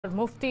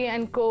Mufti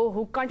and co,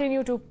 who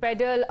continue to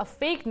peddle a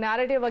fake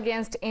narrative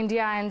against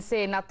India and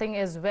say nothing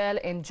is well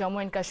in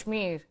Jammu and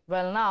Kashmir.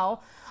 Well, now,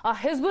 a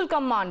Hizbul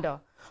commander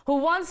who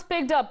once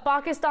picked up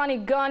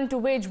Pakistani gun to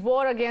wage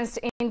war against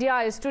India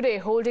is today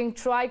holding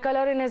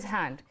tricolor in his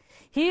hand.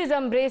 He is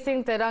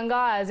embracing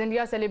Tiranga as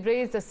India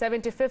celebrates the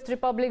 75th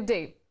Republic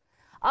Day.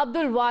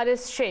 Abdul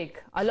Waris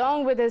Sheikh,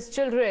 along with his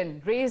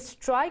children, raised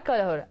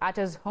tricolor at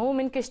his home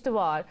in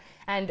Kishtwar,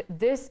 and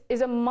this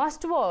is a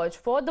must-watch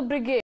for the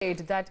brigade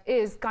that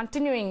is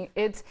continuing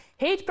its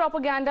hate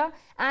propaganda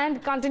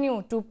and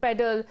continue to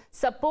peddle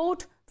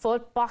support for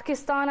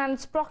Pakistan and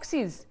its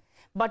proxies.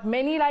 But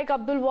many like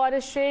Abdul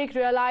Waris Sheikh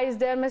realized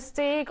their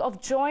mistake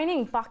of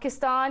joining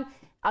Pakistan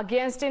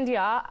against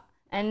India,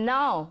 and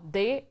now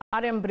they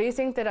are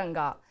embracing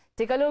Tiranga.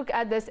 Take a look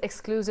at this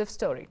exclusive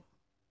story.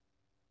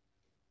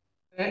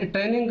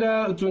 Training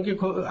चूंकि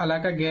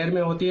इलाका गैर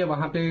में होती है,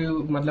 वहाँ पे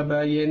मतलब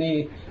ये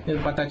नहीं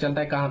पता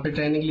चलता है कहाँ पे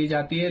ट्रेनिंग ली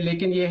जाती है,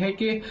 लेकिन ये है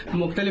कि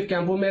मुख्तलिफ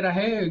कैंपों में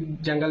रहे,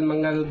 जंगल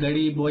मंगल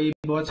गड़ी बोई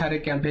बहुत सारे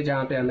कैंप है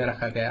जहाँ पे हमें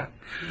रखा गया।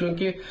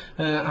 क्योंकि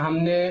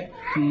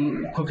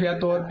हमने खुफिया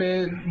तौर पे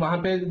वहाँ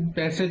पे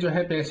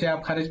पैसे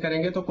आप खर्च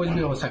करेंगे तो कुछ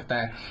भी हो सकता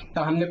है,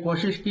 तो हमने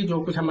कोशिश की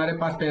जो कुछ हमारे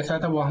पास पैसा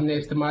था वो हमने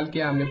इस्तेमाल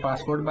किया, हमने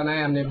पासपोर्ट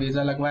बनाया, हमने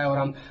वीजा लगवाया और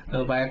हम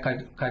वाया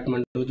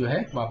काठमांडू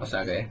वापस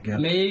आ गए।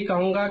 मैं यही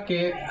कहूँगा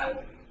कि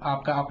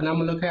आपका अपना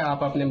मुल्क है,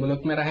 आप अपने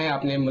मुल्क में रहें,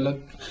 अपने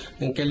मुल्क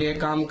के लिए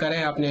काम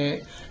करें,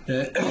 अपने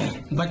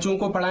बच्चों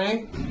को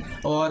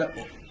पढ़ाएं और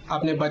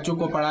अपने बच्चों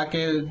को पढ़ा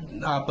के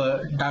आप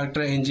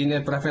doctor,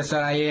 engineer,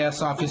 professor,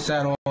 IAS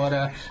officer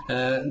और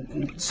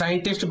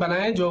साइंटिस्ट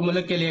बनाएं जो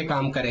मुल्क के लिए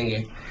काम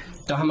करेंगे।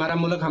 तो हमारा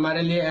मुल्क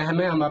हमारे लिए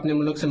अहम है, हम अपने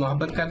मुल्क से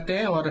मोहब्बत करते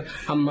हैं और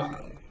हम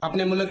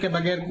अपने मुल्क के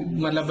बगैर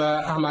मतलब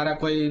हमारा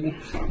कोई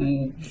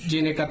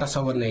जीने का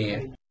तस्वर नहीं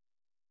है।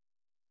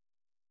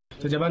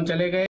 तो जब हम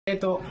चले गए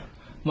तो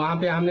वहाँ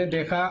पे हमने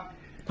देखा,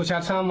 कुछ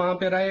अर्सा हम वहाँ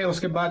पे रहे,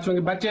 उसके बाद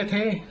चूँकि बच्चे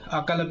थे,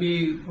 अकल अभी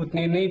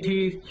उतनी नहीं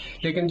थी,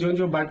 लेकिन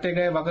जो बढ़ते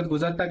गए, वक्त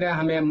गुजरता गया,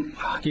 हमें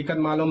हकीकत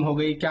मालूम हो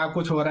गई क्या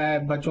कुछ हो रहा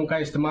है। बच्चों का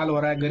इस्तेमाल हो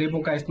रहा है,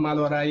 गरीबों का इस्तेमाल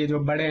हो रहा है, ये जो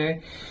बड़े हैं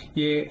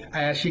ये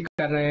अयाशी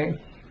कर रहे हैं,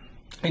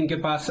 इनके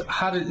पास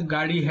हर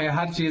गाड़ी है,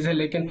 हर चीज़ है,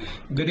 लेकिन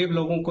गरीब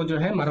लोगों को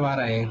मरवा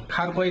रहे हैं।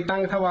 हर कोई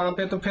तंग था वहाँ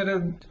पे। तो फिर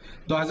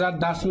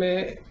 2010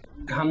 में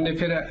हमने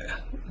फिर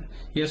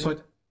ये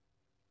सोचा।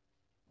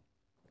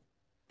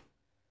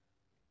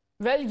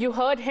 Well, you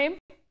heard him.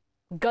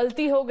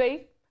 गलती हो गई,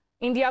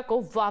 इंडिया को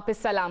वापस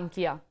सलाम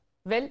किया।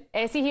 Well,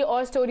 ऐसी ही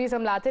और स्टोरीज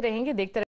हम लाते रहेंगे, देखते